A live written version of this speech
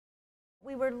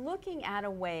We were looking at a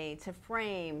way to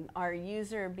frame our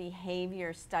user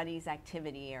behavior studies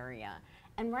activity area,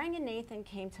 and Ranganathan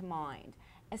came to mind,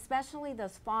 especially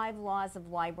those 5 laws of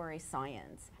library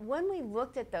science. When we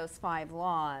looked at those 5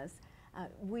 laws,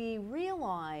 we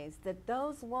realized that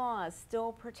those laws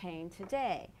still pertain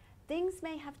today. Things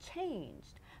may have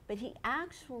changed, but he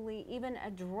actually even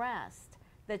addressed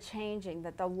the changing,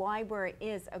 that the library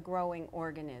is a growing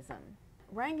organism.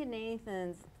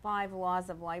 Ranganathan's 5 laws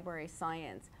of library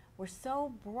science were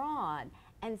so broad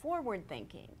and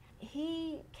forward-thinking.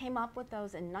 He came up with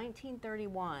those in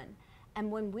 1931,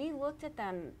 and when we looked at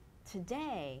them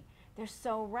today, they're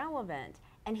so relevant,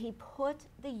 and he put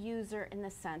the user in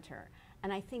the center.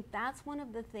 And I think that's one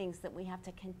of the things that we have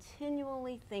to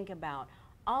continually think about.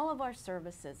 All of our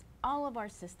services, all of our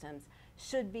systems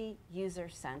should be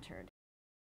user-centered.